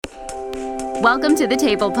Welcome to the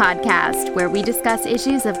Table Podcast, where we discuss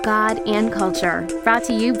issues of God and culture, brought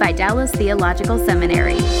to you by Dallas Theological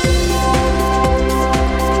Seminary.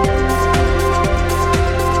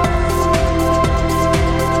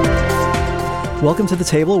 Welcome to the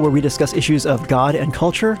Table, where we discuss issues of God and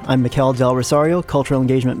culture. I'm Mikel Del Rosario, Cultural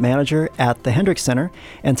Engagement Manager at the Hendricks Center,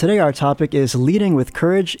 and today our topic is leading with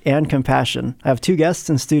courage and compassion. I have two guests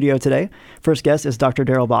in studio today. First guest is Dr.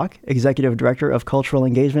 Darrell Bock, Executive Director of Cultural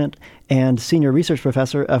Engagement and Senior Research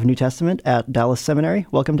Professor of New Testament at Dallas Seminary.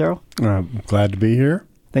 Welcome, Darrell. Glad to be here.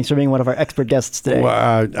 Thanks for being one of our expert guests today.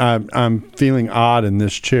 Well, I'm feeling odd in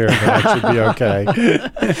this chair, but that should be okay.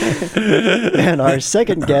 And our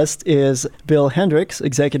second guest is Bill Hendricks,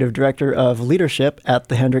 Executive Director of Leadership at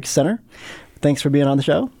the Hendricks Center. Thanks for being on the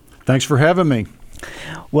show. Thanks for having me.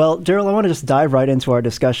 Well, Darrell, I want to just dive right into our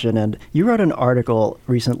discussion. And you wrote an article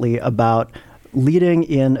recently about leading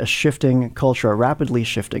in a shifting culture, a rapidly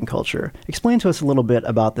shifting culture. Explain to us a little bit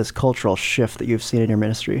about this cultural shift that you've seen in your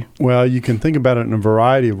ministry. Well, you can think about it in a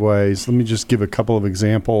variety of ways. Let me just give a couple of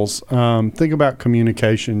examples. Think about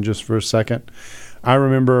communication just for a second. I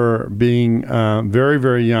remember being very,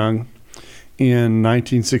 very young in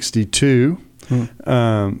 1962.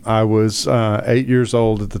 I was 8 years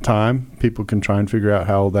old at the time. People can try and figure out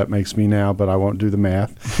how old that makes me now, but I won't do the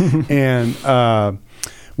math. And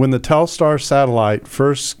when the Telstar satellite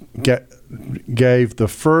first gave the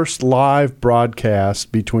first live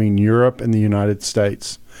broadcast between Europe and the United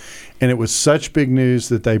States, and it was such big news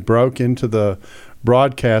that they broke into the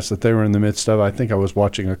broadcast that they were in the midst of. I think I was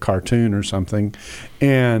watching a cartoon or something,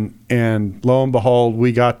 and lo and behold,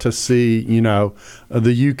 we got to see,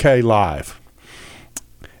 the UK live.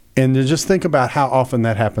 And to just think about how often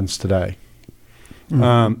that happens today,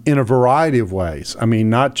 in a variety of ways. I mean,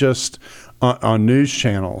 not just on news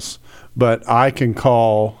channels, but I can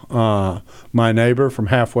call my neighbor from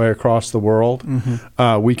halfway across the world.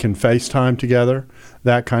 We can FaceTime together,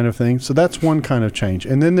 that kind of thing. So that's one kind of change.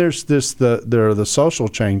 And then there are the social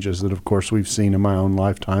changes that, of course, we've seen in my own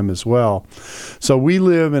lifetime as well. So we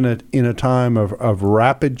live in a time of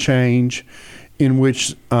rapid change, in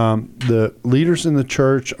which the leaders in the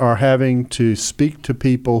church are having to speak to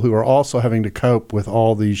people who are also having to cope with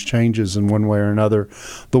all these changes in one way or another.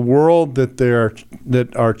 The world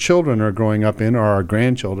that our children are growing up in, or our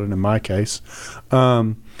grandchildren in my case,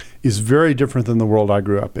 is very different than the world I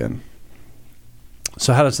grew up in.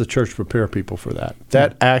 So how does the church prepare people for that?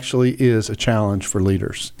 That actually is a challenge for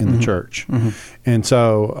leaders in the church. And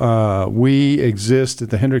so we exist at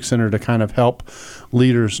the Hendricks Center to kind of help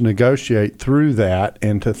leaders negotiate through that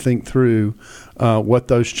and to think through what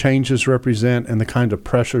those changes represent and the kind of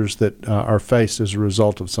pressures that are faced as a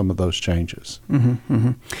result of some of those changes.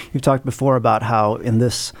 You've talked before about how in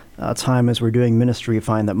this time as we're doing ministry, you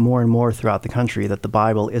find that more and more throughout the country that the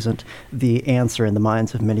Bible isn't the answer in the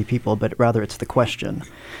minds of many people, but rather it's the question.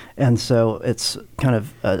 And so it's kind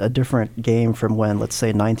of a different game from when, let's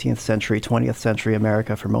say, 19th century, 20th century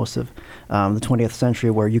America, for most of the 20th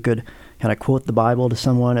century, where you could kind of quote the Bible to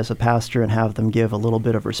someone as a pastor and have them give a little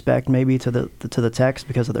bit of respect maybe to the text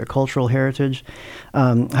because of their cultural heritage.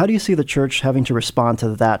 How do you see the church having to respond to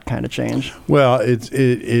that kind of change? Well,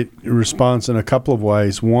 it responds in a couple of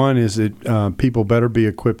ways. One is that people better be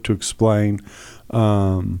equipped to explain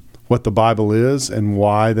what the Bible is and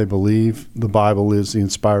why they believe the Bible is the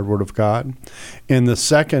inspired Word of God. And the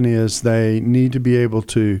second is they need to be able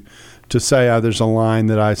to say, there's a line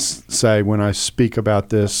that I say when I speak about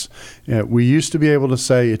this. We used to be able to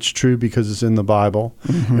say it's true because it's in the Bible.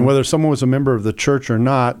 And whether someone was a member of the church or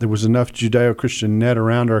not, there was enough Judeo-Christian net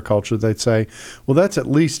around our culture, they'd say, well, that's at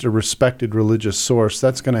least a respected religious source.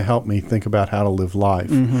 That's going to help me think about how to live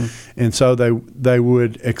life. And so they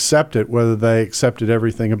would accept it, whether they accepted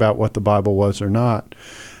everything about what the Bible was or not.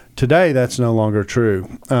 Today, that's no longer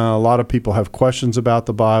true. A lot of people have questions about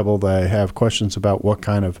the Bible. They have questions about what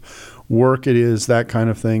kind of work it is, that kind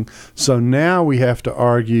of thing. So now we have to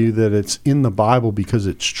argue that it's in the Bible because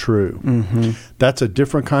it's true. That's a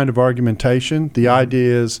different kind of argumentation. The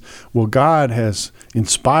idea is, well, God has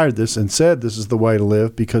inspired this and said this is the way to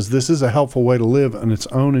live because this is a helpful way to live on its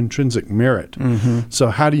own intrinsic merit. So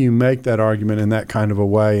how do you make that argument in that kind of a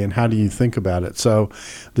way, and how do you think about it? So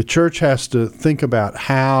the church has to think about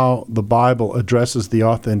how the Bible addresses the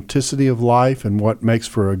authenticity of life and what makes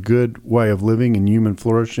for a good way of living and human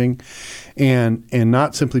flourishing, and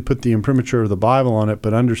not simply put the imprimatur of the Bible on it,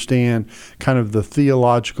 but understand kind of the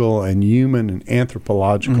theological and human and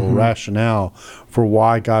anthropological rationale for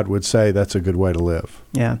why God would say that's a good way to live.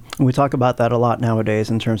 Yeah, and we talk about that a lot nowadays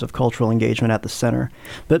in terms of cultural engagement at the center.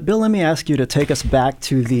 But Bill, let me ask you to take us back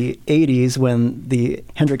to the 80s when the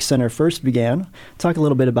Hendricks Center first began. Talk a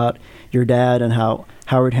little bit about your dad and how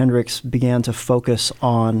Howard Hendricks began to focus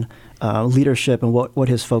on leadership and what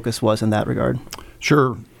his focus was in that regard.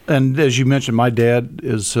 Sure. And as you mentioned, my dad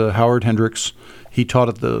is Howard Hendricks. He taught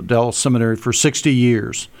at the Dallas Seminary for 60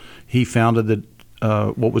 years. He founded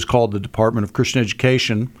what was called the Department of Christian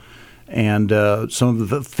Education. And some of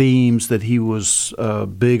the themes that he was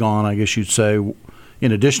big on, I guess you'd say,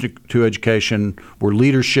 in addition to education, were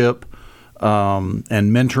leadership and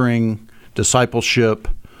mentoring, discipleship,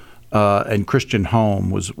 and Christian home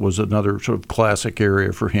was another sort of classic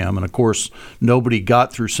area for him. And, of course, nobody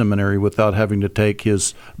got through seminary without having to take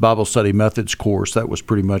his Bible study methods course. That was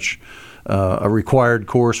pretty much a required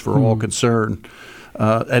course for all concerned.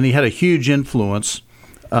 And he had a huge influence,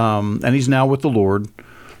 and he's now with the Lord.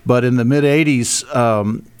 But in the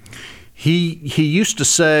mid-'80s, he used to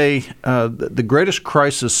say the greatest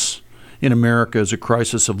crisis in America is a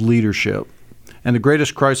crisis of leadership. And the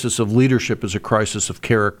greatest crisis of leadership is a crisis of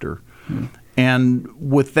character. And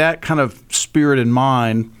with that kind of spirit in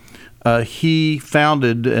mind, he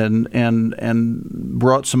founded and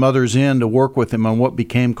brought some others in to work with him on what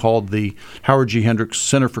became called the Howard G. Hendricks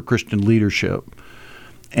Center for Christian Leadership.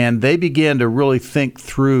 And they began to really think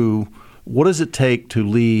through what does it take to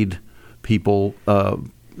lead people,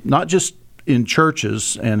 not just in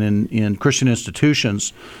churches and in Christian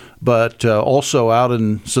institutions, but also out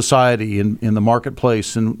in society, in the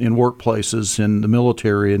marketplace, in workplaces, in the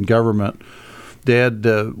military and government. Dad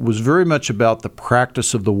was very much about the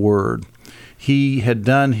practice of the Word. He had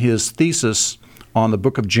done his thesis on the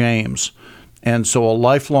book of James, and so a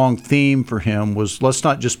lifelong theme for him was let's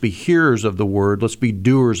not just be hearers of the Word, let's be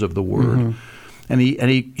doers of the Word. And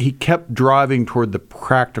he kept driving toward the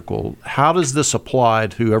practical. How does this apply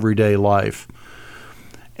to everyday life?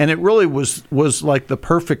 And it really was like the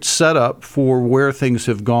perfect setup for where things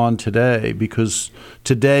have gone today, because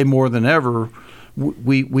today more than ever,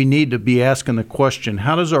 we need to be asking the question,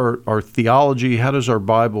 how does our theology, how does our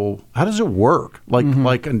Bible, how does it work?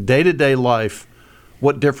 Like in day-to-day life,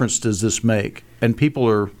 what difference does this make? And people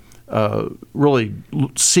are really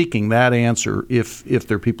seeking that answer if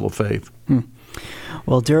they're people of faith.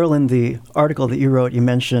 Well, Daryl, in the article that you wrote, you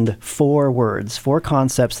mentioned 4 words, 4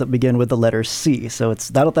 concepts that begin with the letter C. So it's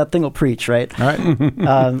that thing will preach, right? All right.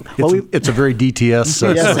 It's a very DTS.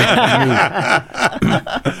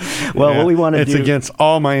 What we want to do... It's against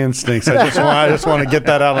all my instincts. I just want to get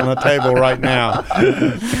that out on the table right now.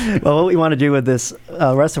 Well, what we want to do with this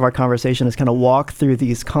rest of our conversation is kind of walk through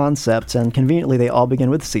these concepts, and conveniently they all begin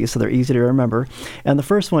with C, so they're easy to remember. And the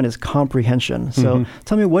first one is comprehension. So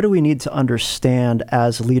tell me, what do we need to understand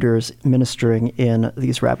as leaders ministering in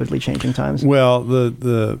these rapidly changing times? Well,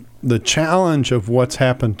 the challenge of what's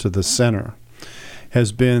happened to the center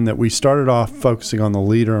has been that we started off focusing on the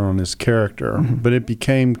leader, on his character, but it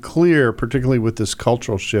became clear, particularly with this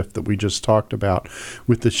cultural shift that we just talked about,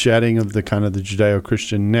 with the shedding of the kind of the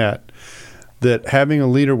Judeo-Christian net, that having a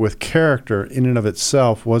leader with character in and of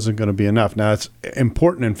itself wasn't going to be enough. Now, it's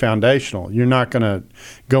important and foundational. You're not going to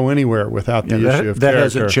go anywhere without the issue of character. That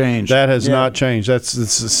hasn't changed. That has not changed. It's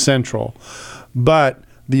central. But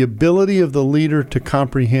the ability of the leader to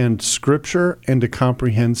comprehend Scripture and to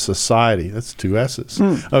comprehend society. That's 2 S's.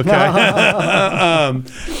 Okay.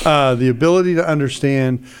 The ability to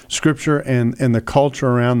understand Scripture and the culture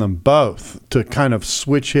around them both, to kind of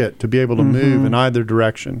switch it, to be able to move in either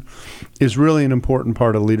direction, is really an important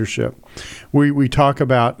part of leadership. We talk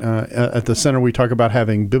about, at the center, we talk about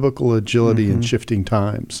having biblical agility in shifting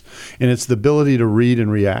times. And it's the ability to read and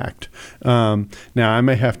react. Now, I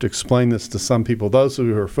may have to explain this to some people. Those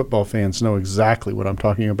who are football fans know exactly what I'm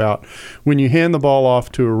talking about. When you hand the ball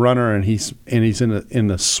off to a runner and he's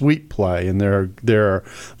in a sweep play, and the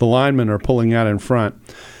linemen are pulling out in front,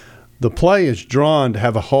 the play is drawn to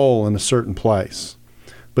have a hole in a certain place.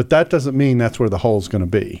 But that doesn't mean that's where the hole is going to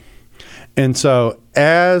be. And so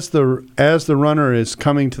as the runner is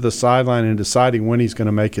coming to the sideline and deciding when he's going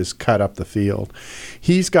to make his cut up the field,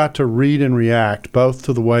 he's got to read and react both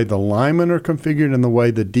to the way the linemen are configured and the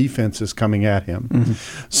way the defense is coming at him.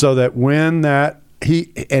 So that when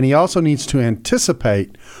he also needs to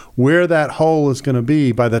anticipate where that hole is going to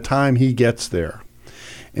be by the time he gets there.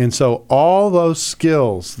 And so all those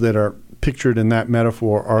skills that are pictured in that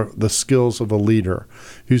metaphor are the skills of a leader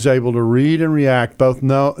who's able to read and react, both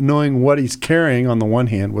knowing what he's carrying on the one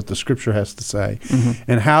hand, what the Scripture has to say,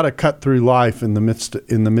 and how to cut through life in the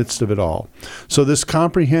midst of it all. So this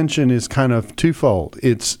comprehension is kind of twofold.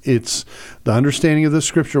 It's the understanding of the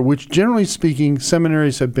Scripture, which generally speaking,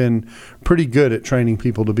 seminaries have been pretty good at training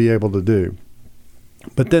people to be able to do.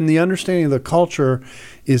 But then the understanding of the culture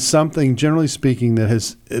is something, generally speaking, that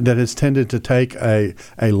has tended to take a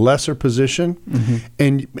lesser position,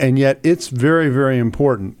 and yet it's very, very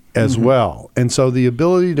important as well. And so the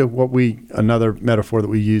ability to another metaphor that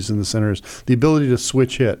we use in the center is the ability to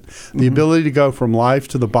switch hit, the ability to go from life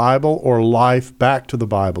to the Bible or life back to the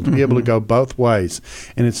Bible, to be able to go both ways.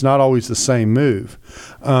 And it's not always the same move,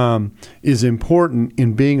 is important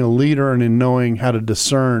in being a leader and in knowing how to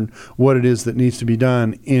discern what it is that needs to be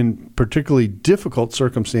done in particularly difficult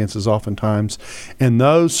circumstances oftentimes. And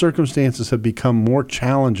those circumstances have become more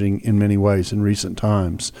challenging in many ways in recent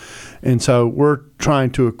times. And so we're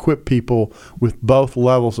trying to equip people with both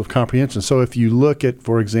levels of comprehension. So if you look at,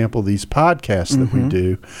 for example, these podcasts that we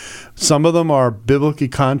do, some of them are biblically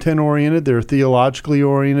content-oriented, they're theologically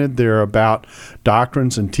oriented, they're about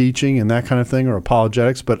doctrines and teaching and that kind of thing, or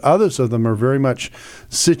apologetics, but others of them are very much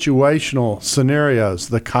situational scenarios,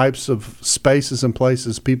 the types of spaces and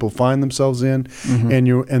places people find themselves in,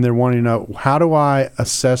 and they're wanting to know, how do I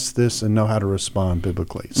assess this and know how to respond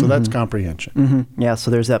biblically? So that's comprehension. Yeah,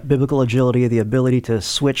 so there's that biblical agility, the ability to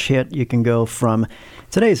switch hit. You can go from,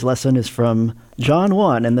 today's lesson is from John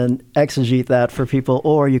 1, and then exegete that for people,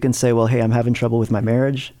 or you can say, well, hey, I'm having trouble with my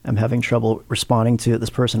marriage, I'm having trouble responding to this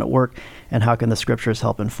person at work, and how can the Scriptures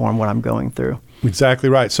help inform what I'm going through? Exactly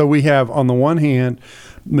right. So we have, on the one hand,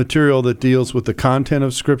 material that deals with the content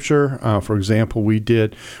of Scripture. For example, we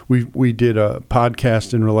did a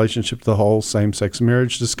podcast in relationship to the whole same-sex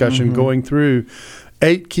marriage discussion, going through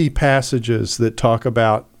 8 key passages that talk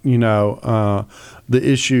about, the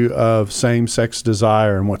issue of same-sex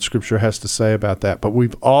desire and what Scripture has to say about that. But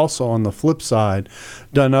we've also, on the flip side,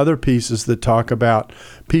 done other pieces that talk about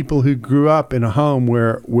people who grew up in a home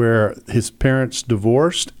where his parents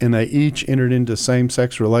divorced and they each entered into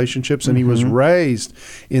same-sex relationships, and he was raised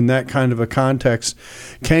in that kind of a context,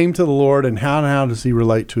 came to the Lord, and how does he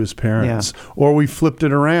relate to his parents? Yeah. Or we flipped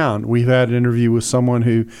it around. We've had an interview with someone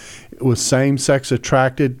who was same-sex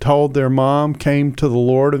attracted, told their mom, came to the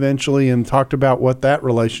Lord eventually, and talked about what that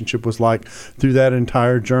relationship was like through that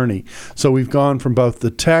entire journey. So we've gone from both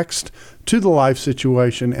the text to the life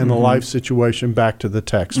situation and the life situation back to the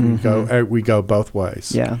text. We go both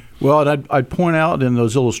ways. Yeah. Well, and I'd point out in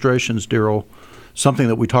those illustrations, Daryl, something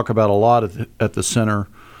that we talk about a lot at the center,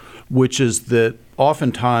 which is that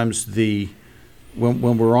oftentimes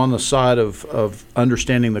when we're on the side of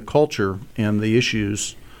understanding the culture and the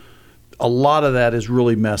issues, a lot of that is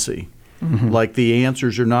really messy. Like the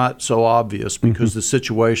answers are not so obvious because the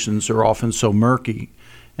situations are often so murky.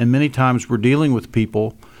 And many times we're dealing with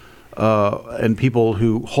people and people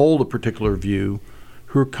who hold a particular view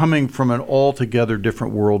who are coming from an altogether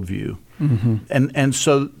different worldview. And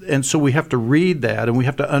so we have to read that, and we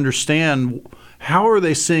have to understand, how are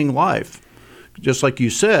they seeing life? Just like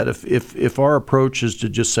you said, if our approach is to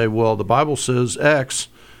just say, well, the Bible says X,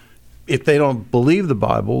 if they don't believe the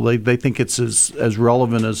Bible, they think it's as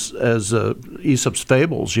relevant as Aesop's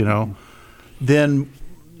fables, then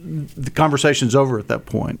the conversation's over at that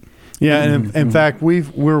point. Yeah, and in fact,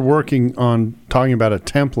 we're working on talking about a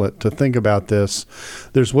template to think about this.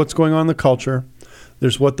 There's what's going on in the culture.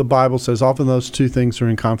 There's what the Bible says. Often those two things are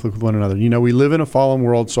in conflict with one another. We live in a fallen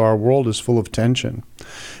world, so our world is full of tension.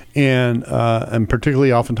 And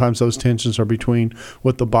particularly oftentimes those tensions are between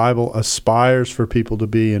what the Bible aspires for people to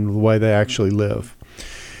be and the way they actually live.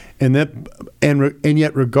 And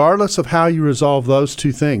yet, regardless of how you resolve those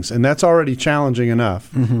two things, and that's already challenging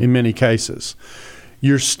enough in many cases,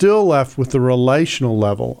 you're still left with the relational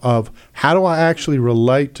level of, how do I actually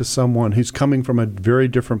relate to someone who's coming from a very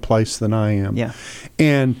different place than I am? Yeah.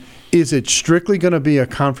 And is it strictly going to be a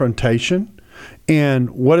confrontation? And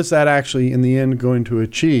what is that actually in the end going to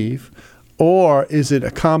achieve? Or is it a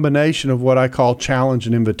combination of what I call challenge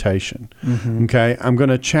and invitation? Okay, I'm going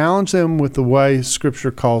to challenge them with the way Scripture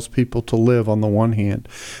calls people to live on the one hand,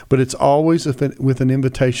 but it's always with an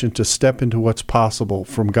invitation to step into what's possible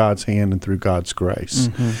from God's hand and through God's grace.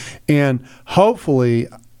 And hopefully,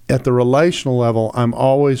 at the relational level, I'm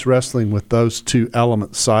always wrestling with those two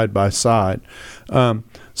elements side by side,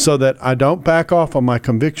 so that I don't back off on my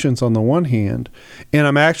convictions on the one hand, and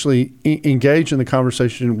I'm actually engaged in the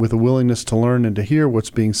conversation with a willingness to learn and to hear what's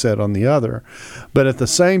being said on the other. But at the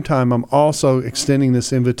same time, I'm also extending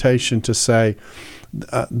this invitation to say,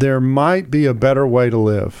 there might be a better way to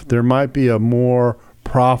live. There might be a more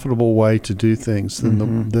profitable way to do things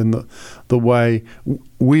than the way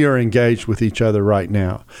we are engaged with each other right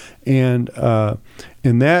now, and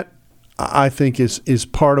that, I think, is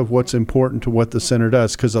part of what's important to what the center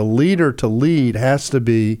does, because a leader to lead has to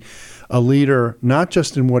be a leader not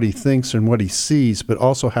just in what he thinks and what he sees, but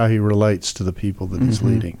also how he relates to the people that he's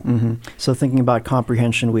leading. So thinking about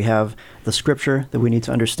comprehension, we have the scripture that we need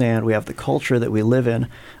to understand. We have the culture that we live in,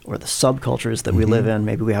 or the subcultures that we live in.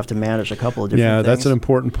 Maybe we have to manage a couple of different things. Yeah, that's an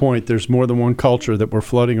important point. There's more than one culture that we're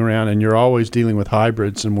floating around, and you're always dealing with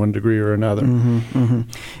hybrids in one degree or another.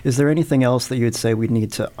 Is there anything else that you would say we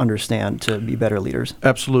need to understand to be better leaders?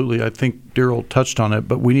 Absolutely. I think Daryl touched on it,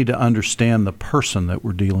 but we need to understand the person that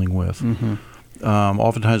we're dealing with.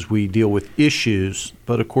 Oftentimes we deal with issues,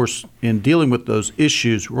 but of course, in dealing with those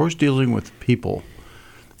issues, we're always dealing with people.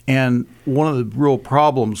 And one of the real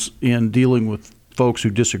problems in dealing with folks who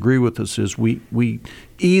disagree with us is we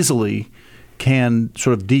easily can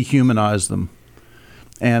sort of dehumanize them,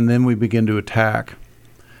 and then we begin to attack.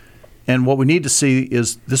 And what we need to see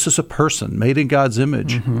is this is a person made in God's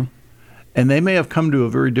image. And they may have come to a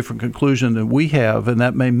very different conclusion than we have, and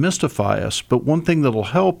that may mystify us. But one thing that will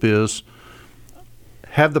help is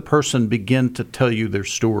have the person begin to tell you their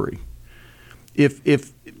story. If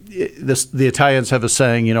the Italians have a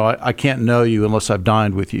saying, I can't know you unless I've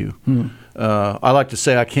dined with you. I like to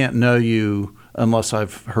say I can't know you unless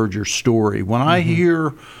I've heard your story. When I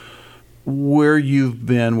hear where you've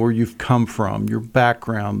been, where you've come from, your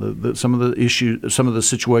background, some of the issues, some of the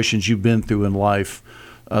situations you've been through in life,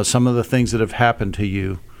 some of the things that have happened to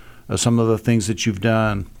you, some of the things that you've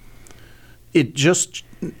done, it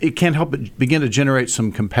can't help but begin to generate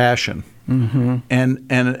some compassion and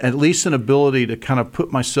at least an ability to kind of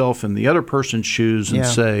put myself in the other person's shoes and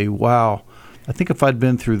say, wow, I think if I'd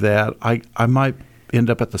been through that, I might end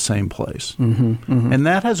up at the same place. And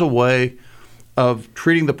that has a way of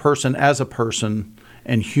treating the person as a person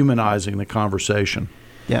and humanizing the conversation.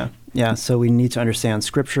 Yeah, so we need to understand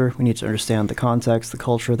Scripture, we need to understand the context, the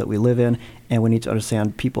culture that we live in, and we need to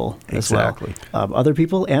understand people as well. Other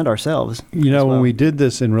people and ourselves. When we did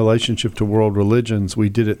this in relationship to world religions, we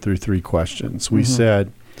did it through three questions. We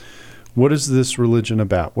said, what is this religion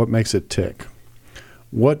about? What makes it tick?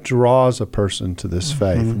 What draws a person to this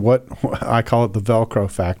faith? What I call it the Velcro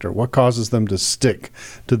factor. What causes them to stick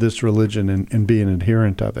to this religion and be an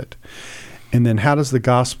adherent of it? And then how does the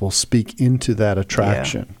gospel speak into that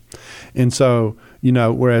attraction? And so,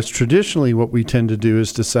 whereas traditionally what we tend to do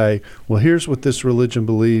is to say, well, here's what this religion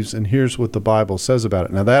believes and here's what the Bible says about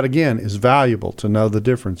it. Now, that, again, is valuable to know the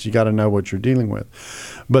difference. You got to know what you're dealing with.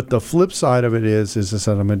 But the flip side of it is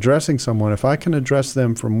that I'm addressing someone. If I can address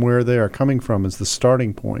them from where they are coming from as the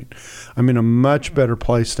starting point, I'm in a much better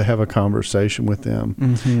place to have a conversation with them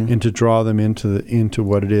and to draw them into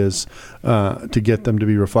what it is to get them to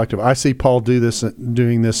be reflective. I see Paul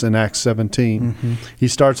doing this in Acts 17. He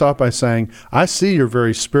starts off by saying, I see you're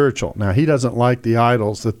very spiritual. Now, he doesn't like the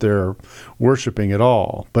idols that they're worshiping at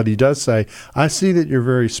all, but he does say, I see that you're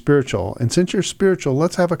very spiritual. And since you're spiritual,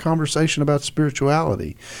 let's have a conversation about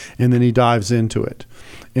spirituality. And then he dives into it.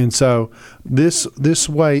 And so this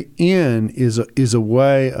way in is a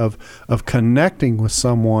way of connecting with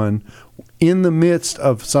someone in the midst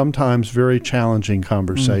of sometimes very challenging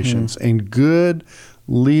conversations. And good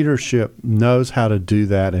leadership knows how to do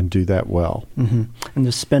that and do that well. And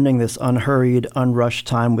just spending this unhurried, unrushed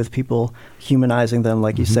time with people, humanizing them,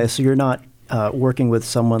 like you say. So you're not working with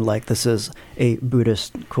someone like this is a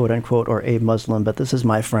Buddhist, quote unquote, or a Muslim, but this is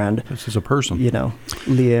my friend. This is a person.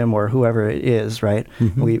 Liam or whoever it is, right?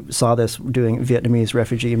 We saw this doing Vietnamese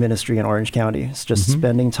refugee ministry in Orange County. It's just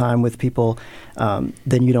spending time with people. Then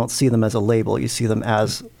you don't see them as a label. You see them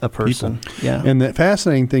as a person. Yeah. And the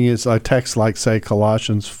fascinating thing is a text like, say,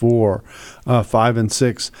 Colossians 4, 5 and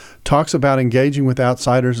 6 talks about engaging with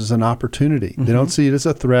outsiders as an opportunity. They don't see it as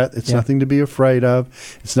a threat. It's nothing to be afraid of.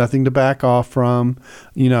 It's nothing to back off from.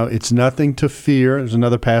 It's nothing to fear. There's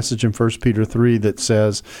another passage in 1 Peter 3 that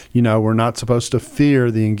says, we're not supposed to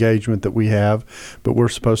fear the engagement that we have, but we're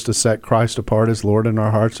supposed to set Christ apart as Lord in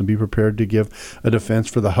our hearts and be prepared to give a defense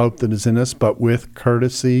for the hope that is in us, but with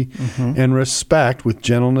courtesy and respect, with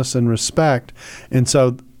gentleness and respect. And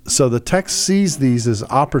so the text sees these as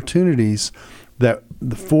opportunities that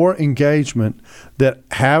for engagement that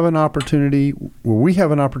have an opportunity, where we have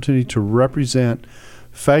an opportunity to represent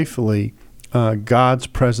faithfully God's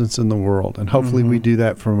presence in the world. And hopefully we do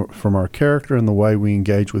that from our character and the way we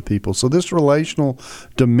engage with people. So this relational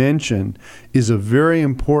dimension is a very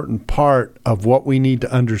important part of what we need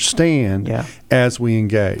to understand as we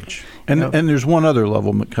engage. And there's one other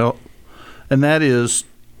level, Mikkel, and that is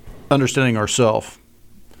understanding ourself.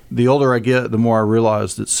 The older I get, the more I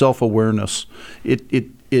realize that self-awareness,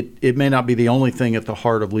 it may not be the only thing at the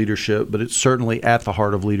heart of leadership, but it's certainly at the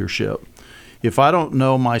heart of leadership. If I don't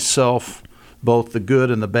know myself, both the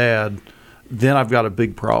good and the bad, then I've got a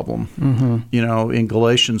big problem. In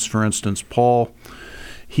Galatians, for instance, Paul,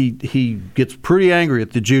 he gets pretty angry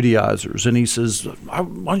at the Judaizers, and he says, why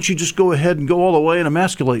don't you just go ahead and go all the way and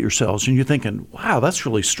emasculate yourselves? And you're thinking, wow, that's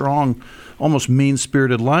really strong, almost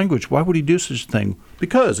mean-spirited language. Why would he do such a thing?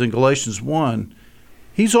 Because in Galatians 1,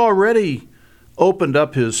 he's already opened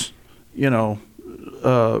up his,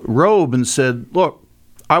 robe and said, look,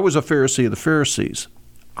 I was a Pharisee of the Pharisees.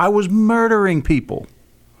 I was murdering people.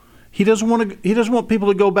 He doesn't want people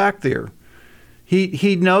to go back there.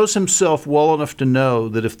 He knows himself well enough to know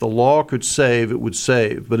that if the law could save, it would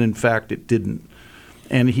save, but in fact it didn't.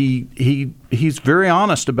 And he's very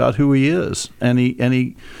honest about who he is. And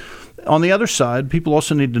he on the other side, people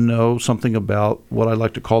also need to know something about what I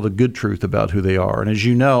like to call the good truth about who they are. And as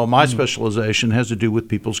you know, my specialization has to do with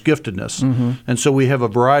people's giftedness. And so we have a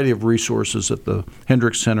variety of resources at the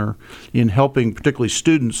Hendricks Center in helping particularly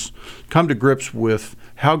students come to grips with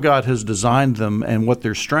how God has designed them and what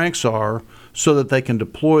their strengths are, so that they can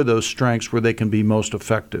deploy those strengths where they can be most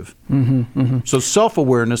effective. So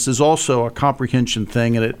self-awareness is also a comprehension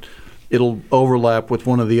thing, and it'll overlap with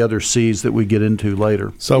one of the other C's that we get into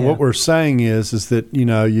later. So what we're saying is that,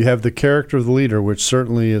 you have the character of the leader, which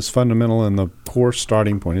certainly is fundamental in the core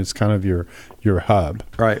starting point. It's kind of your hub.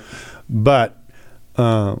 Right. But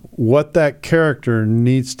what that character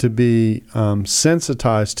needs to be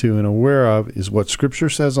sensitized to and aware of is what Scripture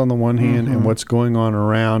says on the one hand and what's going on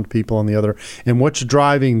around people on the other, and what's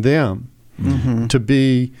driving them to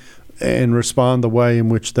be and respond the way in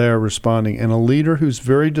which they're responding. And a leader who's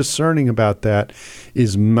very discerning about that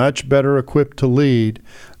is much better equipped to lead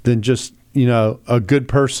than just, a good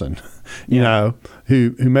person,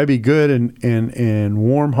 who may be good and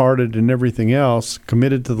warm-hearted and everything else,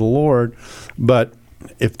 committed to the Lord, but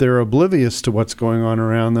if they're oblivious to what's going on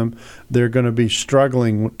around them, they're going to be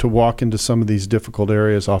struggling to walk into some of these difficult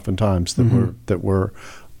areas oftentimes that we're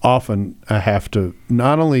often have to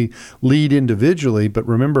not only lead individually, but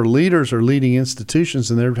remember, leaders are leading institutions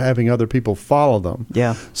and they're having other people follow them.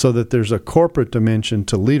 Yeah. So that there's a corporate dimension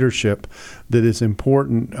to leadership that is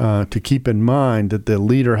important to keep in mind, that the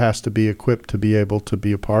leader has to be equipped to be able to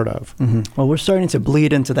be a part of. Well, we're starting to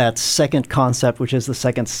bleed into that second concept, which is the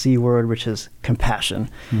second C word, which is compassion.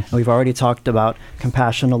 And we've already talked about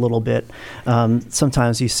compassion a little bit.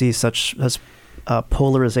 Sometimes you see such as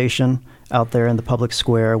polarization out there in the public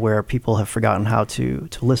square where people have forgotten how to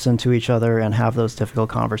listen to each other and have those difficult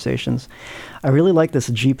conversations. I really like this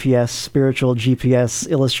spiritual GPS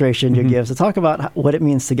illustration you give. So talk about what it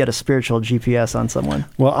means to get a spiritual GPS on someone.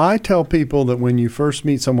 Well, I tell people that when you first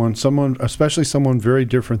meet someone, especially someone very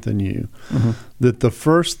different than you, that the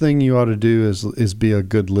first thing you ought to do is be a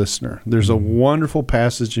good listener. There's a wonderful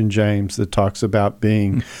passage in James that talks about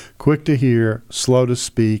being quick to hear, slow to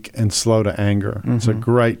speak, and slow to anger. It's a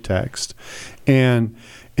great text. And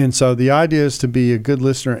so the idea is to be a good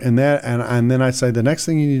listener, and then I say the next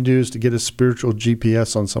thing you need to do is to get a spiritual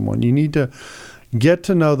GPS on someone. You need to get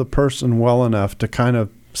to know the person well enough to kind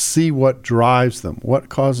of see what drives them, what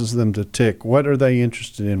causes them to tick, what are they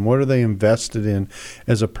interested in, what are they invested in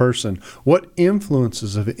as a person, what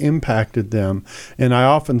influences have impacted them. And I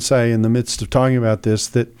often say in the midst of talking about this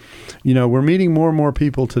that, we're meeting more and more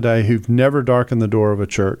people today who've never darkened the door of a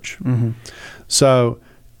church. So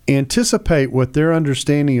anticipate what their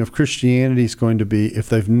understanding of Christianity is going to be if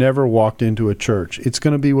they've never walked into a church. It's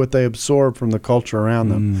going to be what they absorb from the culture around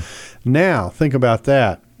them. Now, think about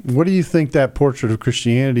that. What do you think that portrait of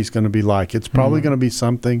Christianity is going to be like? It's probably going to be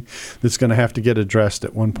something that's going to have to get addressed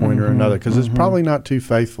at one point or another, because it's probably not too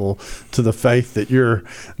faithful to the faith that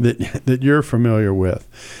you're familiar with.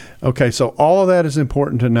 Okay, so all of that is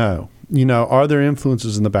important to know. Are there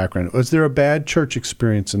influences in the background? Was there a bad church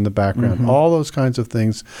experience in the background? All those kinds of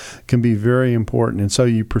things can be very important. And so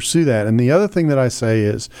you pursue that. And the other thing that I say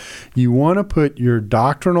is you want to put your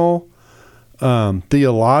doctrinal,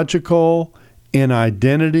 theological, and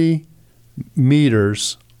identity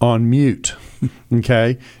meters on mute.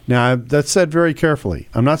 Okay? Now, that's said very carefully.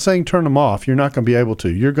 I'm not saying turn them off. You're not going to be able to.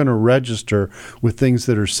 You're going to register with things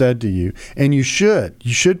that are said to you. And you should.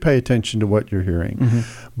 You should pay attention to what you're hearing.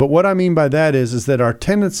 But what I mean by that is that our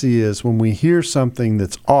tendency is when we hear something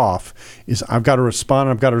that's off, is I've got to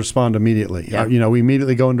respond immediately. Yeah. We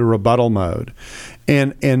immediately go into rebuttal mode.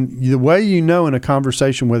 And the way you know in a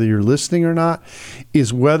conversation whether you're listening or not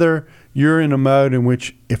is whether you're in a mode in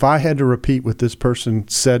which if I had to repeat what this person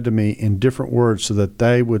said to me in different words so that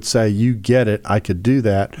they would say, you get it, I could do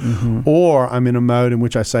that. Or I'm in a mode in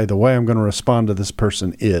which I say the way I'm going to respond to this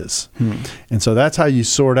person is. And so that's how you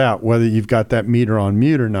sort out whether you've got that meter on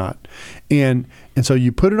mute or not. And so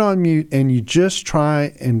you put it on mute and you just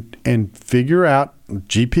try and figure out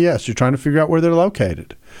GPS. You're trying to figure out where they're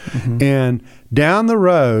located. And down the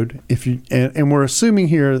road, if you and we're assuming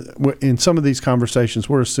here in some of these conversations,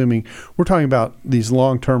 we're talking about these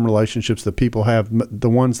long-term relationships that people have, the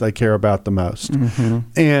ones they care about the most.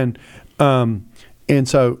 And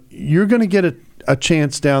so you're going to get a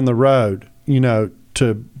chance down the road,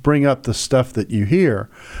 to bring up the stuff that you hear.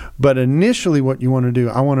 But initially what you want to do,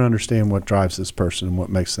 I want to understand what drives this person and what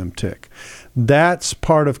makes them tick. That's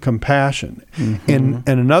part of compassion. And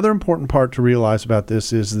another important part to realize about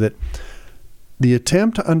this is that the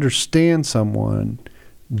attempt to understand someone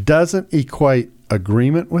doesn't equate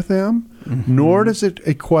agreement with them, nor does it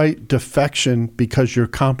equate defection because you're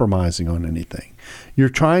compromising on anything. You're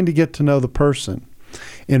trying to get to know the person.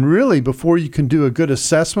 And really, before you can do a good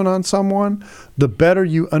assessment on someone, the better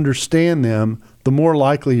you understand them, the more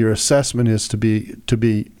likely your assessment is to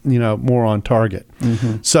be more on target.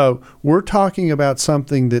 So we're talking about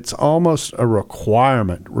something that's almost a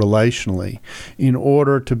requirement relationally in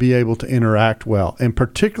order to be able to interact well. And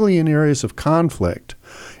particularly in areas of conflict,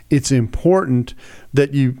 it's important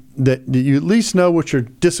that you at least know what you're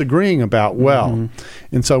disagreeing about well.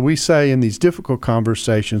 And so we say in these difficult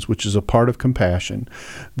conversations, which is a part of compassion,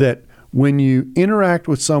 that when you interact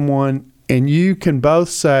with someone and you can both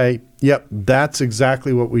say, yep, that's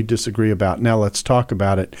exactly what we disagree about. Now let's talk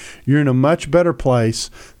about it. You're in a much better place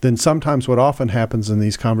than sometimes what often happens in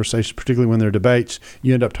these conversations, particularly when they're debates.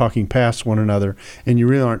 You end up talking past one another and you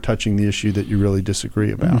really aren't touching the issue that you really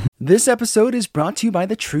disagree about. This episode is brought to you by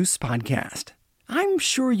the Truce Podcast. I'm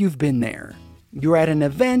sure you've been there. You're at an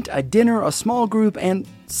event, a dinner, a small group, and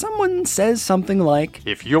someone says something like,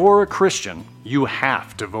 "If you're a Christian, you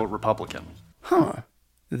have to vote Republican."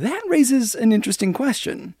 That raises an interesting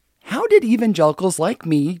question. How did evangelicals like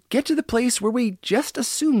me get to the place where we just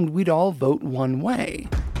assumed we'd all vote one way?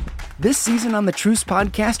 This season on the Truce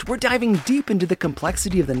Podcast, we're diving deep into the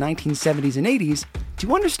complexity of the 1970s and 80s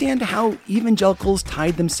to understand how evangelicals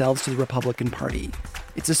tied themselves to the Republican Party.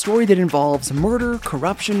 It's a story that involves murder,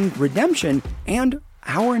 corruption, redemption, and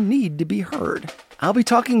our need to be heard. I'll be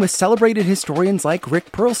talking with celebrated historians like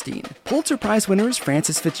Rick Perlstein, Pulitzer Prize winners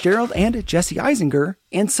Francis Fitzgerald and Jesse Eisinger,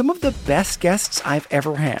 and some of the best guests I've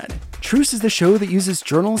ever had. Truce is the show that uses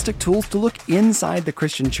journalistic tools to look inside the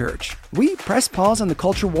Christian church. We press pause on the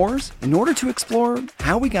culture wars in order to explore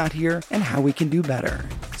how we got here and how we can do better.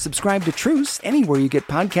 Subscribe to Truce anywhere you get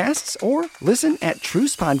podcasts or listen at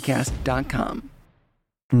trucepodcast.com.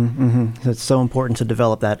 It's so important to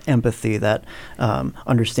develop that empathy, that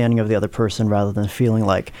understanding of the other person, rather than feeling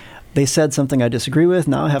like they said something I disagree with.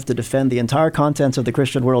 Now I have to defend the entire contents of the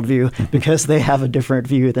Christian worldview because they have a different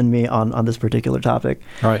view than me on this particular topic.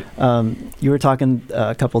 Right. You were talking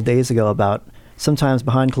a couple of days ago about sometimes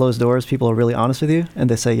behind closed doors, people are really honest with you and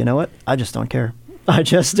they say, you know what, I just don't care. I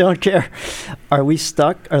just don't care. Are we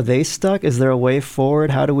stuck? Are they stuck? Is there a way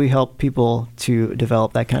forward? How do we help people to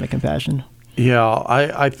develop that kind of compassion? Yeah,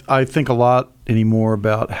 I think a lot anymore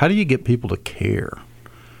about how do you get people to care.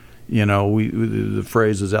 The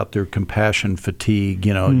phrase is out there, compassion fatigue.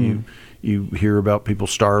 You hear about people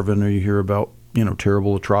starving, or you hear about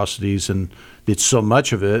terrible atrocities, and it's so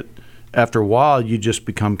much of it. After a while, you just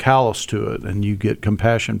become callous to it, and you get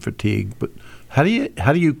compassion fatigue. But how do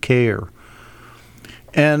you care?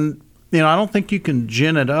 And I don't think you can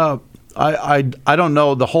gin it up. I don't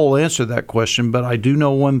know the whole answer to that question, but I do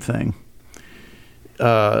know one thing.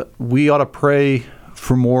 We ought to pray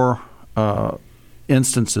for more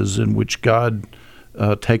instances in which God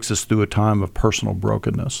takes us through a time of personal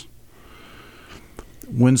brokenness.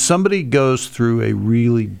 When somebody goes through a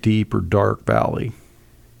really deep or dark valley,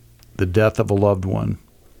 the death of a loved one,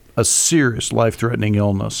 a serious life-threatening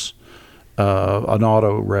illness, an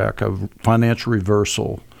auto wreck, a financial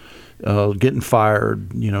reversal, getting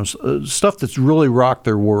fired, stuff that's really rocked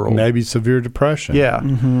their world. Maybe severe depression.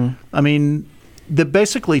 Yeah. I mean, that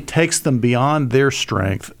basically takes them beyond their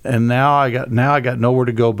strength, and now I got nowhere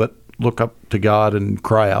to go but look up to God and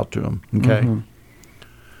cry out to Him. Okay,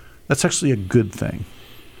 that's actually a good thing,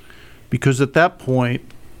 because at that point,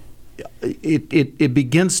 it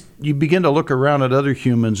begins. You begin to look around at other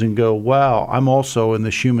humans and go, "Wow, I'm also in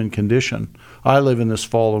this human condition. I live in this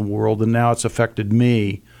fallen world, and now it's affected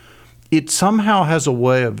me." It somehow has a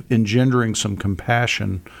way of engendering some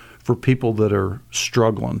compassion for people that are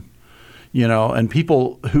struggling. And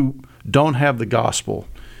people who don't have the gospel.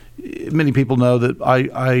 many people know that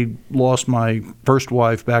I lost my first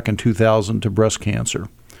wife back in 2000 to breast cancer.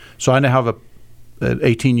 So I now have an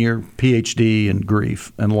 18-year PhD in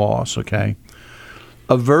grief and loss, okay?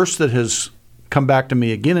 A verse that has come back to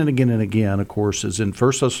me again and again and again, of course, is in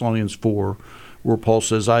 1 Thessalonians 4, where Paul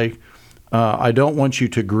says, I don't want you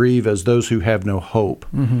to grieve as those who have no hope.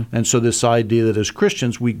 Mm-hmm. And so this idea that as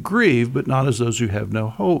Christians we grieve, but not as those who have no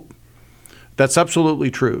hope. That's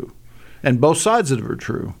absolutely true. And both sides of it are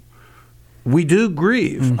true. We do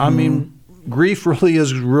grieve. Mm-hmm. I mean, grief really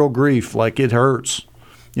is real grief. Like, it hurts,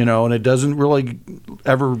 and it doesn't really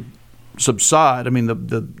ever subside. I mean,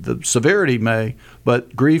 the severity may,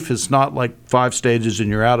 but grief is not like 5 stages and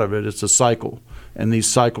you're out of it. It's a cycle, and these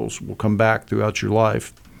cycles will come back throughout your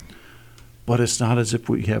life. But it's not as if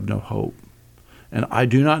we have no hope. And I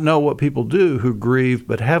do not know what people do who grieve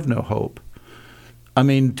but have no hope. I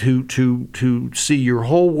mean, to see your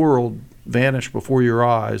whole world vanish before your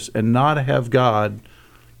eyes and not have God,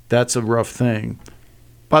 that's a rough thing.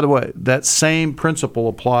 By the way, that same principle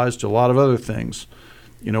applies to a lot of other things.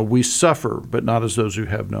 We suffer, but not as those who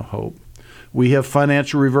have no hope. We have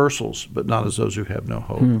financial reversals, but not as those who have no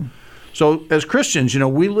hope. So as Christians,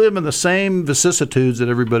 we live in the same vicissitudes that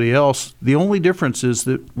everybody else. The only difference is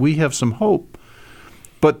that we have some hope.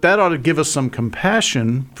 But that ought to give us some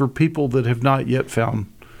compassion for people that have not yet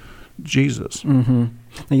found Jesus. Mm-hmm.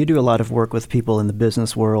 Now, you do a lot of work with people in the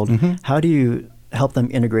business world. Mm-hmm. How do you help them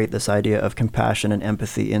integrate this idea of compassion and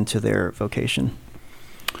empathy into their vocation?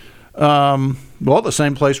 Well, the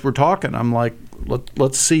same place we're talking. I'm like,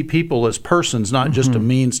 let's see people as persons, not just a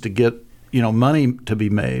means to get money to be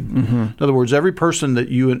made. Mm-hmm. In other words, every person that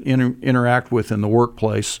you interact with in the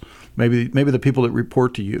workplace, maybe the people that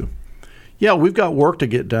report to you, yeah, we've got work to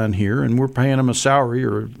get done here, and we're paying them a salary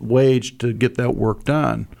or a wage to get that work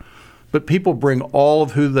done. But people bring all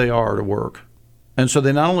of who they are to work. And so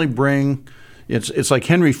they not only bring, it's like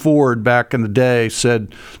Henry Ford back in the day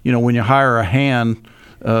said, when you hire a hand,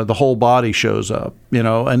 the whole body shows up,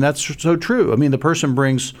 and that's so true. I mean, the person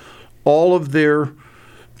brings all of their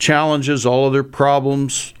challenges, all of their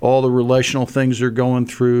problems, all the relational things they're going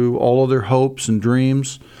through, all of their hopes and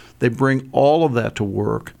dreams. They bring all of that to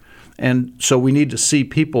work. And so we need to see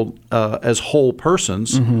people as whole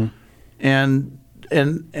persons and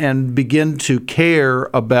begin to care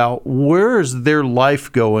about where is their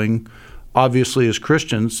life going. Obviously, as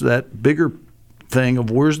Christians, that bigger thing of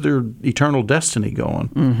where's their eternal destiny going.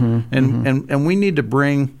 And we need to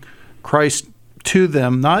bring Christ to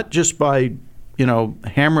them, not just by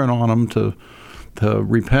hammering on them to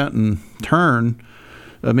repent and turn.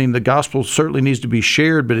 I mean, the gospel certainly needs to be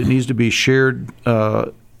shared, but it needs to be shared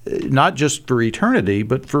not just for eternity,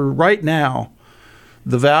 but for right now.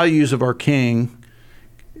 The values of our King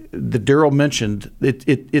that Daryl mentioned,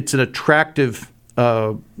 it's an attractive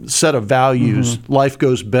set of values. Life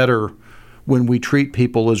goes better when we treat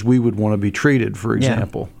people as we would want to be treated, for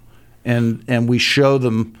example. Yeah. And we show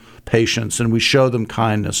them patience, and we show them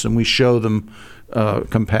kindness, and we show them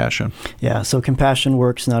compassion. Yeah, so compassion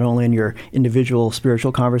works not only in your individual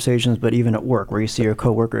spiritual conversations, but even at work, where you see your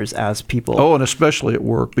coworkers as people. Oh, and especially at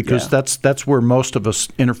work, because that's where most of us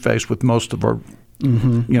interface with most of our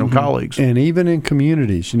colleagues. And even in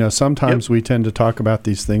communities, sometimes we tend to talk about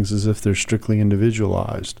these things as if they're strictly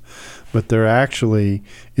individualized, but there actually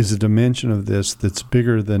is a dimension of this that's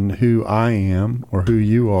bigger than who I am or who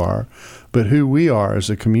you are, but who we are as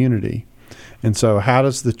a community. And so how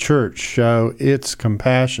does the church show its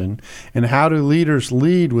compassion, and how do leaders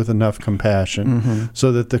lead with enough compassion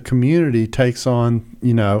so that the community takes on,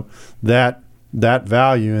 that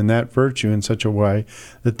value and that virtue in such a way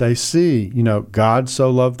that they see, God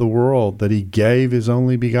so loved the world that he gave his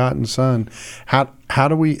only begotten Son. How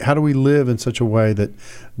do we live in such a way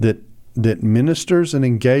that ministers and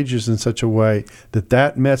engages in such a way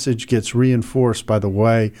that message gets reinforced by the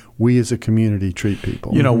way we as a community treat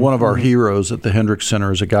people? One of our heroes at the Hendricks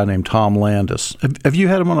Center is a guy named Tom Landis. Have you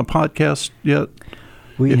had him on a podcast yet?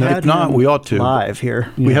 If not, we ought to. Live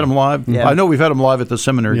here. We had him live? Yeah. I know we've had him live at the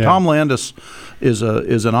seminary. Yeah. Tom Landis is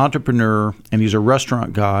an entrepreneur, and he's a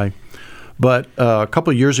restaurant guy. But a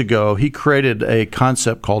couple of years ago, he created a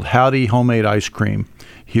concept called Howdy Homemade Ice Cream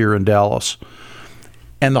here in Dallas.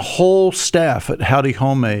 And the whole staff at Howdy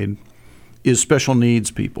Homemade is special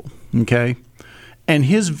needs people, okay? And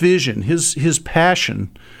his vision, his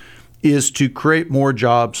passion is to create more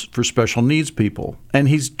jobs for special needs people. And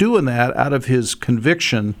he's doing that out of his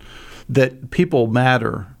conviction that people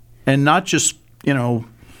matter, and not just,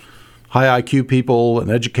 high IQ people and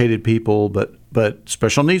educated people, but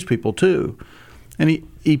special needs people too. And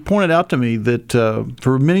he pointed out to me that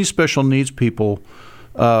for many special needs people,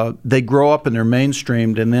 they grow up and they're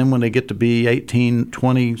mainstreamed, and then when they get to be 18,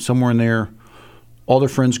 20, somewhere in there, all their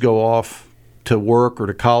friends go off to work or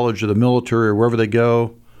to college or the military or wherever they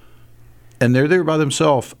go, and they're there by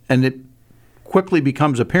themselves, and it quickly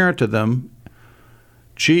becomes apparent to them,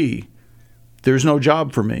 gee, there's no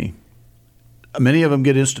job for me. Many of them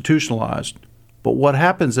get institutionalized. But what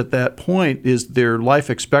happens at that point is their life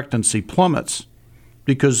expectancy plummets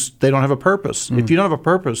because they don't have a purpose. If you don't have a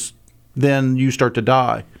purpose, then you start to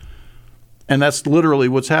die. And that's literally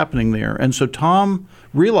what's happening there. And so Tom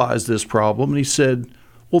realized this problem, and he said,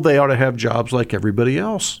 well, they ought to have jobs like everybody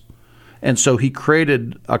else. And so he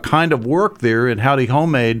created a kind of work there in Howdy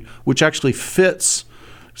Homemade, which actually fits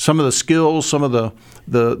some of the skills, some of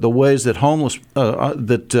the ways that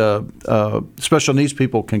special needs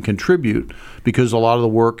people can contribute, because a lot of the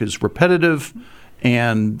work is repetitive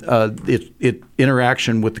and it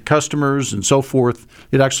interaction with the customers and so forth.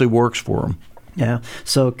 It actually works for them. Yeah.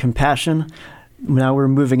 So compassion. Now we're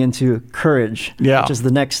moving into courage, which is the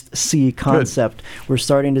next C concept. Good. We're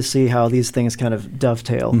starting to see how these things kind of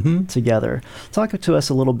dovetail together. Talk to us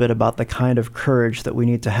a little bit about the kind of courage that we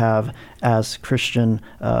need to have as Christian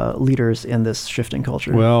leaders in this shifting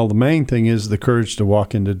culture. Well, the main thing is the courage to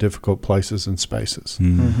walk into difficult places and spaces.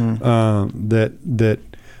 That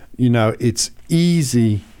it's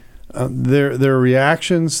easy. There are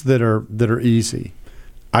reactions that are easy.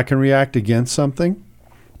 I can react against something.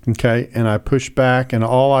 Okay, and I push back, and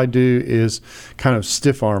all I do is kind of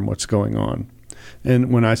stiff arm what's going on.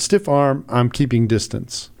 And when I stiff arm, I'm keeping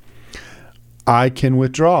distance. I can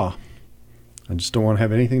withdraw. I just don't want to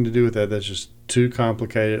have anything to do with that. That's just too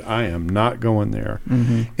complicated. I am not going there.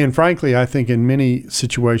 And frankly, I think in many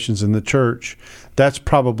situations in the church, that's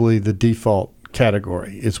probably the default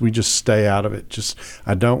category, is we just stay out of it.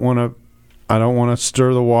 I don't want to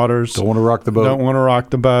stir the waters. Don't want to rock the boat. Don't want to rock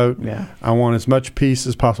the boat. Yeah. I want as much peace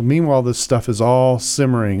as possible. Meanwhile, this stuff is all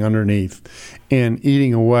simmering underneath and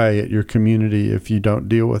eating away at your community if you don't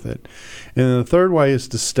deal with it. And then the third way is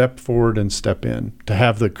to step forward and step in, to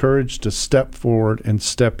have the courage to step forward and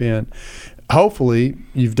step in. Hopefully,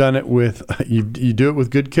 you've done it with you do it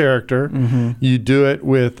with good character. You do it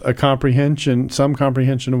with some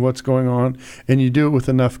comprehension of what's going on, and you do it with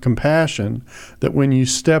enough compassion that when you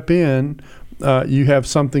step in, you have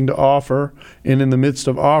something to offer. And in the midst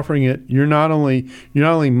of offering it, you're not only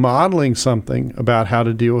modeling something about how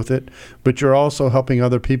to deal with it, but you're also helping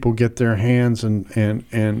other people get their hands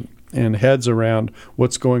and heads around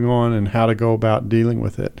what's going on and how to go about dealing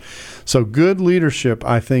with it. So good leadership,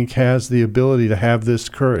 I think, has the ability to have this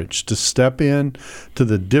courage to step in to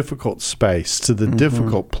the difficult space, to the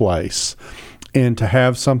difficult place, and to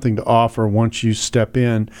have something to offer once you step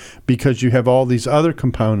in, because you have all these other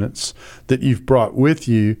components that you've brought with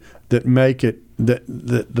you that make it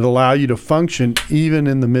that allow you to function even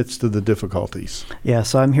in the midst of the difficulties. Yeah,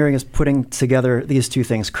 so I'm hearing us putting together these two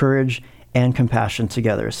things, courage and compassion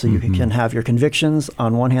together. So you can have your convictions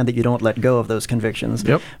on one hand, that you don't let go of those convictions,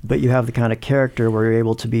 but you have the kind of character where you're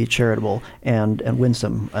able to be charitable and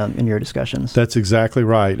winsome in your discussions. That's exactly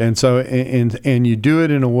right. And so and you do it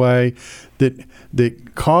in a way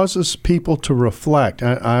that causes people to reflect.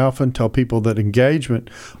 I often tell people that engagement,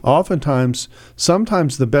 sometimes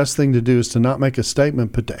the best thing to do is to not make a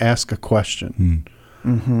statement, but to ask a question.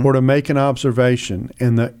 Or to make an observation,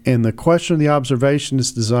 and the question of the observation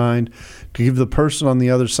is designed to give the person on the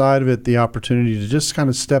other side of it the opportunity to just kind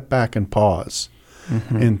of step back and pause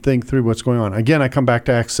and think through what's going on. Again, I come back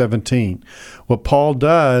to Acts 17. What Paul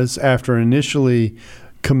does after initially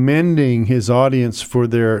commending his audience for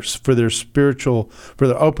their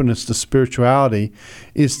openness to spirituality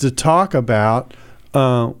is to talk about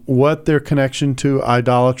what their connection to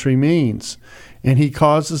idolatry means. And he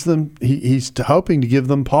causes them, he's hoping to give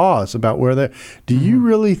them pause about where they're. Do you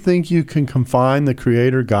really think you can confine the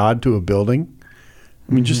Creator God to a building?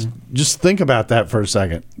 I mean, just think about that for a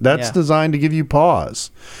second. That's designed to give you pause.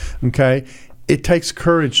 Okay? It takes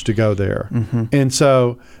courage to go there. And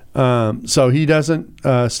so he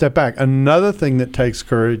doesn't step back. Another thing that takes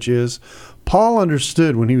courage is Paul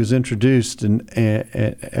understood when he was introduced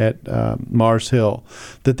at Mars Hill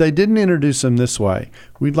that they didn't introduce him this way.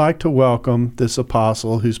 We'd like to welcome this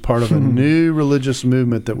apostle who's part of a new religious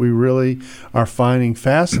movement that we really are finding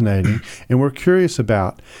fascinating and we're curious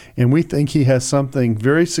about. And we think he has something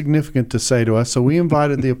very significant to say to us. So we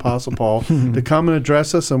invited the Apostle Paul to come and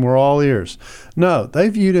address us, and we're all ears. No, they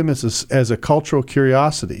viewed him as a cultural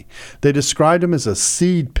curiosity. They described him as a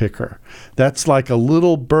seed picker. That's like a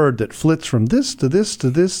little bird that flits from from this to this to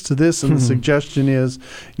this to this, and the suggestion is,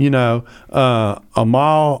 a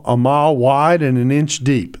mile wide and an inch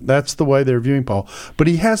deep. That's the way they're viewing Paul. But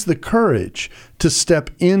he has the courage to step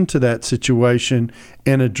into that situation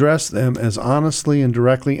and address them as honestly and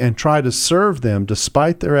directly and try to serve them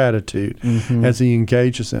despite their attitude as he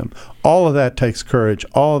engages them. All of that takes courage.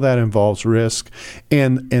 All of that involves risk.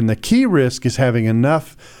 And the key risk is having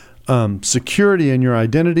enough security in your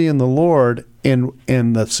identity in the Lord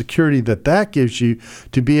and the security that gives you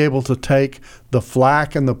to be able to take the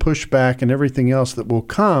flack and the pushback and everything else that will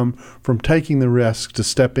come from taking the risk to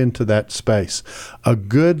step into that space. A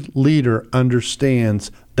good leader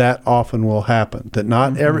understands that often will happen, that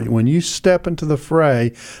not when you step into the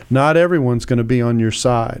fray, not everyone's going to be on your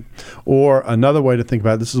side. Or another way to think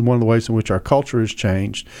about it, this is one of the ways in which our culture has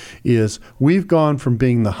changed, is we've gone from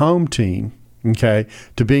being the home team, to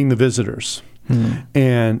being the visitors.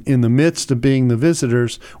 And in the midst of being the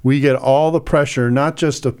visitors, we get all the pressure, not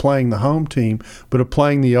just of playing the home team, but of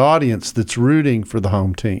playing the audience that's rooting for the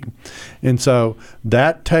home team. And so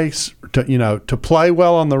that takes, to play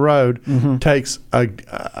well on the road takes a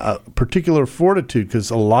particular fortitude,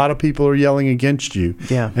 because a lot of people are yelling against you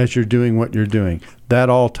as you're doing what you're doing. That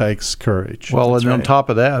all takes courage. Well, and on top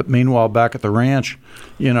of that, meanwhile, back at the ranch,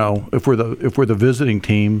 if we're the visiting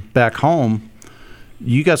team back home,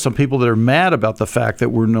 you got some people that are mad about the fact that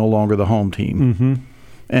we're no longer the home team,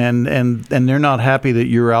 and they're not happy that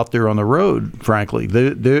you're out there on the road. Frankly,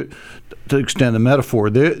 they're to extend the metaphor,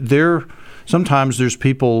 they're sometimes there's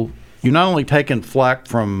people. You're not only taking flack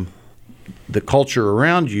from the culture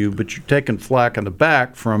around you, but you're taking flack in the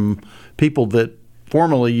back from people that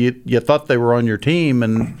formerly you thought they were on your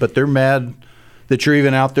team, but they're mad that you're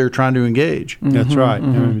even out there trying to engage. That's right. I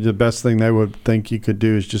mean, the best thing they would think you could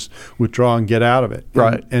do is just withdraw and get out of it.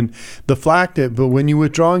 Right. And the fact that, but when you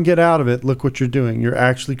withdraw and get out of it, look what you're doing. You're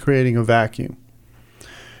actually creating a vacuum.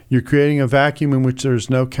 You're creating a vacuum in which there's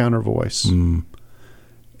no counter voice. And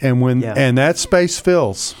and that space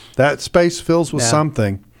fills. That space fills with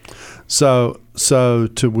something. So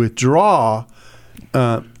to withdraw,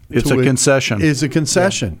 it's a concession. It's a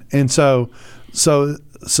concession. And so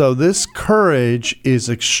this courage is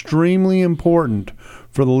extremely important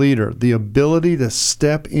for the leader, the ability to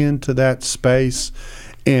step into that space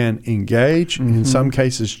and engage, in some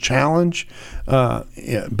cases challenge,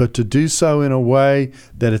 but to do so in a way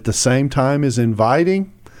that at the same time is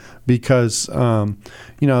inviting, because,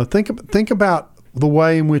 think about the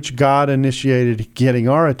way in which God initiated getting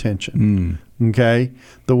our attention, okay?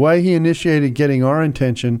 The way he initiated getting our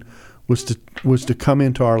attention was to come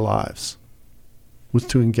into our lives. Was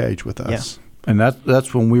to engage with us. And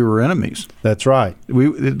that's when we were enemies. That's right. We,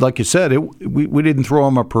 like you said, we didn't throw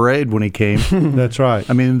him a parade when he came. That's right.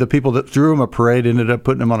 I mean, the people that threw him a parade ended up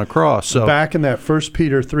putting him on a cross. So back in that 1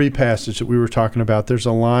 Peter 3 passage that we were talking about, there's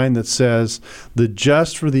a line that says, "The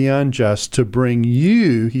just for the unjust, to bring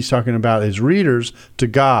you," he's talking about his readers, "to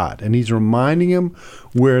God." And he's reminding them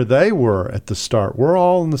where they were at the start. We're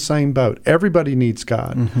all in the same boat. Everybody needs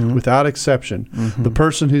God, without exception. The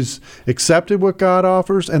person who's accepted what God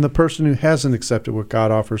offers and the person who hasn't accepted what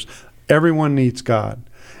God offers, everyone needs God.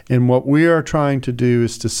 And what we are trying to do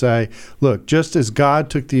is to say, look, just as God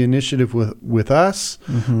took the initiative with us,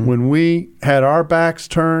 when we had our backs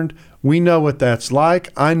turned, we know what that's like.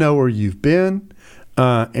 I know where you've been.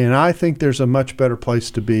 And I think there's a much better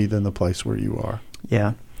place to be than the place where you are.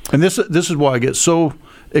 Yeah. And this is why I get so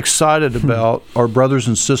excited about our brothers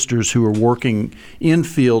and sisters who are working in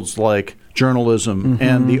fields like journalism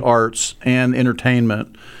and the arts and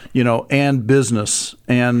entertainment, and business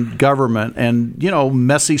and government and,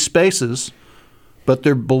 messy spaces. But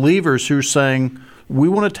they're believers who are saying, we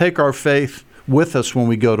want to take our faith with us when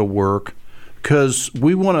we go to work, because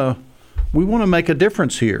we want to make a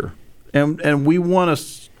difference here. And we want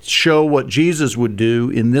to show what Jesus would do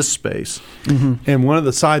in this space. And one of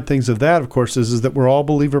the side things of that, of course, is that we're all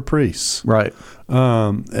believer priests. Right.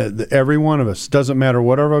 Every one of us. Doesn't matter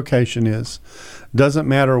what our vocation is. Doesn't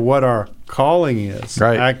matter what our calling is.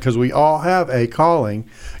 Right. Because we all have a calling.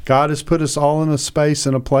 God has put us all in a space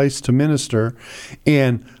and a place to minister.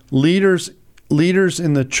 And leaders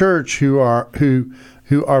in the church who are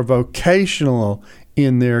vocational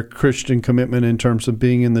in their Christian commitment in terms of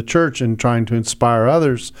being in the church and trying to inspire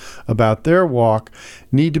others about their walk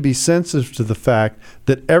need to be sensitive to the fact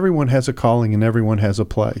that everyone has a calling and everyone has a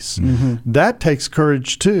place. That takes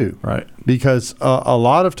courage too. Right. Because a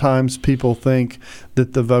lot of times people think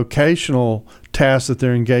that the vocational task that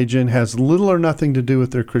they're engaged in has little or nothing to do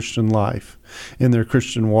with their Christian life, in their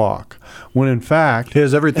Christian walk, when in fact it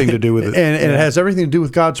has everything to do with it. And it has everything to do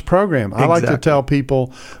with God's program. I like to tell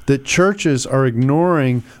people that churches are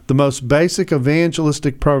ignoring the most basic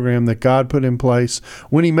evangelistic program that God put in place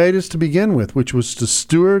when He made us to begin with, which was to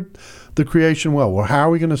steward the creation well. Well, how are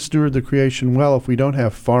we going to steward the creation well if we don't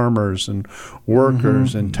have farmers and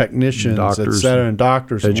workers and technicians, et cetera, and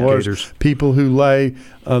doctors and lawyers, people who lay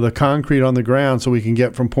the concrete on the ground so we can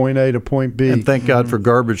get from point A to point B. And thank God for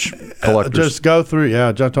garbage collectors. Just go through.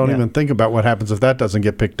 Just don't even think about what happens if that doesn't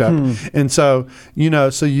get picked up. And so,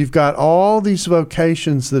 so you've got all these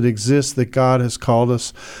vocations that exist that God has called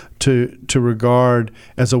us to regard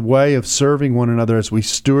as a way of serving one another as we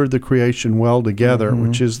steward the creation well together,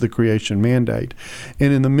 which is the creation mandate.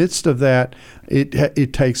 And in the midst of that,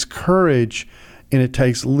 it takes courage and it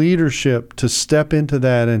takes leadership to step into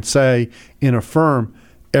that and say, and affirm,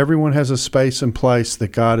 everyone has a space and place that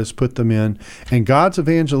God has put them in. And God's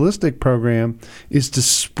evangelistic program is to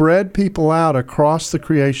spread people out across the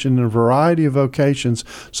creation in a variety of vocations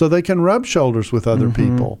so they can rub shoulders with other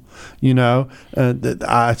people.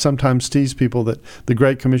 I sometimes tease people that the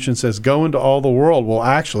Great Commission says, go into all the world. Well,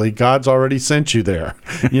 actually, God's already sent you there.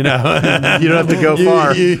 You don't have to go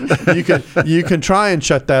far. You can try and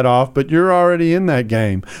shut that off, but you're already in that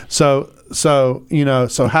game. So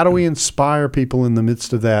how do we inspire people in the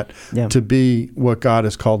midst of that to be what God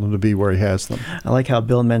has called them to be where He has them? I like how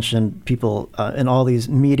Bill mentioned people in all these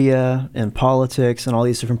media and politics and all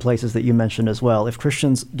these different places that you mentioned as well. If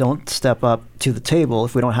Christians don't step up to the table,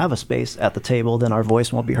 if we don't have a space at the table, then our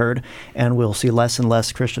voice won't be heard, and we'll see less and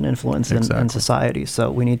less Christian influence in society.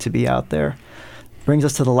 So we need to be out there. Brings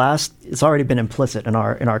us to the last. It's already been implicit in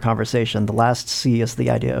our conversation. The last C is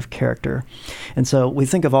the idea of character, and so we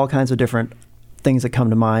think of all kinds of different things that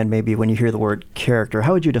come to mind. Maybe when you hear the word character,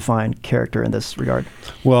 how would you define character in this regard?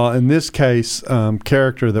 Well, in this case,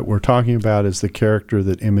 character that we're talking about is the character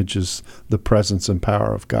that images the presence and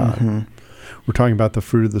power of God. We're talking about the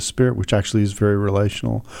fruit of the Spirit, which actually is very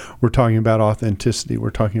relational. We're talking about authenticity.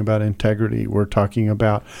 We're talking about integrity. We're talking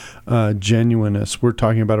about genuineness. We're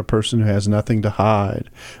talking about a person who has nothing to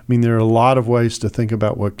hide. I mean, there are a lot of ways to think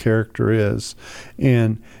about what character is,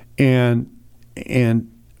 and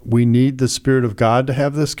we need the Spirit of God to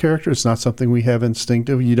have this character. It's not something we have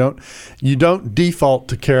instinctive. You don't default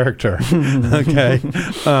to character, okay?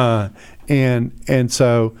 And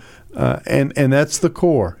so. And that's the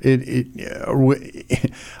core.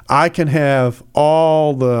 I can have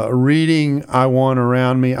all the reading I want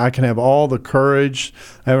around me. I can have all the courage.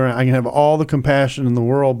 I can have all the compassion in the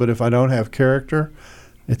world. But if I don't have character,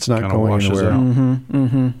 it's not going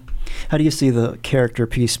anywhere. How do you see the character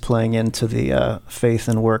piece playing into the faith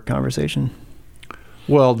and work conversation?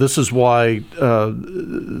 Well, this is why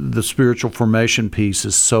the spiritual formation piece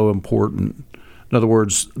is so important. In other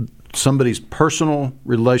words, somebody's personal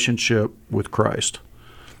relationship with Christ.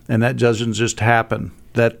 And that doesn't just happen.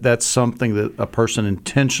 That's something that a person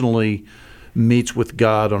intentionally meets with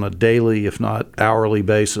God on a daily, if not hourly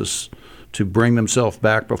basis to bring themselves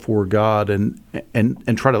back before God and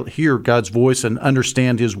try to hear God's voice and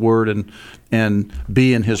understand His Word and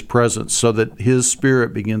be in His presence so that His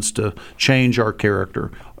Spirit begins to change our character,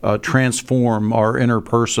 transform our inner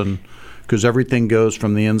person, because everything goes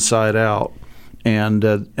from the inside out. And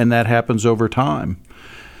that happens over time.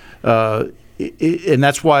 And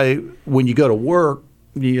that's why when you go to work,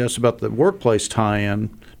 you asked about the workplace tie-in,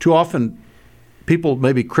 too often people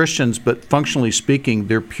may be Christians, but functionally speaking,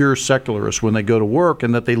 they're pure secularists when they go to work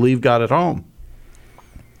and that they leave God at home.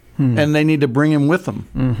 And they need to bring Him with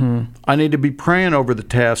them. I need to be praying over the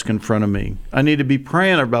task in front of me. I need to be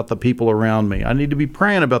praying about the people around me. I need to be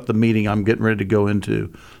praying about the meeting I'm getting ready to go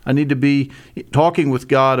into. I need to be talking with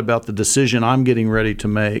God about the decision I'm getting ready to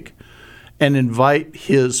make and invite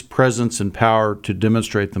His presence and power to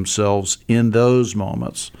demonstrate themselves in those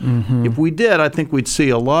moments. If we did, I think we'd see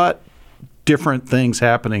a lot different things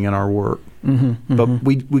happening in our work. But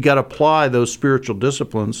we got to apply those spiritual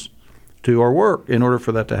disciplines to our work in order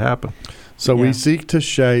for that to happen. So we seek to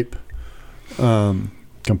shape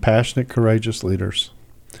compassionate, courageous leaders.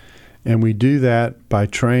 And we do that by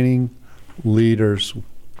training leaders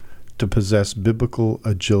to possess biblical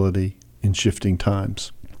agility in shifting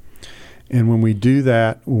times. And when we do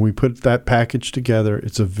that, when we put that package together,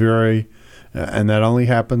 it's a very, and that only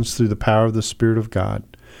happens through the power of the Spirit of God.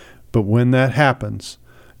 But when that happens,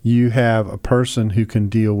 you have a person who can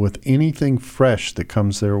deal with anything fresh that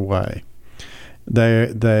comes their way.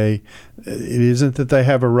 It isn't that they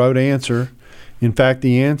have a rote answer. In fact,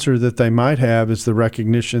 the answer that they might have is the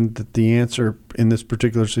recognition that the answer in this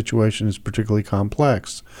particular situation is particularly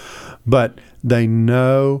complex. But they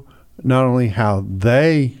know not only how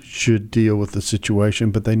they should deal with the situation,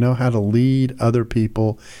 but they know how to lead other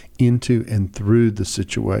people into and through the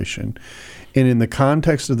situation. And in the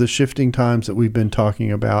context of the shifting times that we've been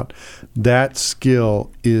talking about, that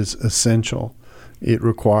skill is essential. It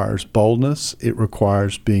requires boldness. It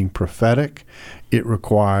requires being prophetic. It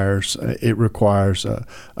requires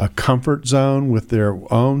a comfort zone with their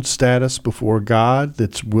own status before God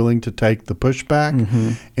that's willing to take the pushback.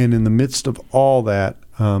 Mm-hmm. And in the midst of all that,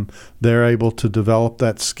 they're able to develop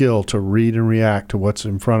that skill to read and react to what's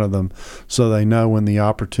in front of them, so they know when the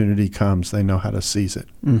opportunity comes, they know how to seize it.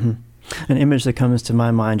 Mm-hmm. An image that comes to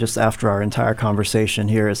my mind just after our entire conversation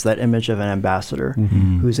here is that image of an ambassador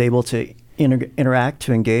mm-hmm. who's able to interact,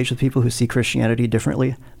 to engage with people who see Christianity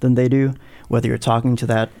differently than they do, whether you're talking to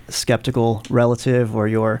that skeptical relative or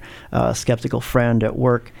your skeptical friend at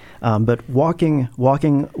work. But walking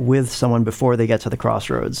with someone before they get to the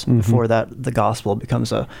crossroads, mm-hmm. before that the gospel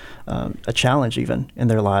becomes a challenge even in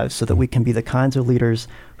their lives, so that we can be the kinds of leaders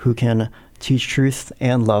who can teach truth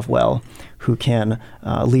and love well, who can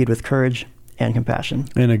lead with courage and compassion.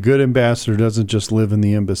 And a good ambassador doesn't just live in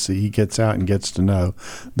the embassy. He gets out and gets to know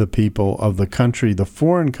the people of the country, the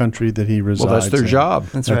foreign country that he resides in. Well, that's their job.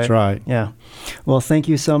 That's right. Yeah. Well, thank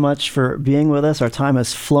you so much for being with us. Our time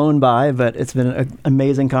has flown by, but it's been an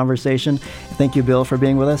amazing conversation. Thank you, Bill, for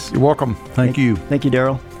being with us. You're welcome. Thank you. Thank you,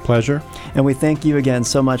 Daryl. Pleasure. And we thank you again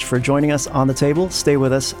so much for joining us on The Table. Stay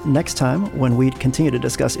with us next time when we continue to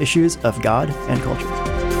discuss issues of God and culture.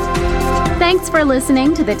 Thanks for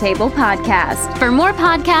listening to The Table Podcast. For more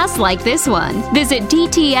podcasts like this one, visit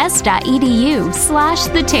dts.edu/The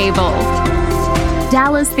Table.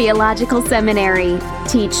 Dallas Theological Seminary.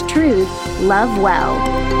 Teach truth, love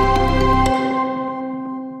well.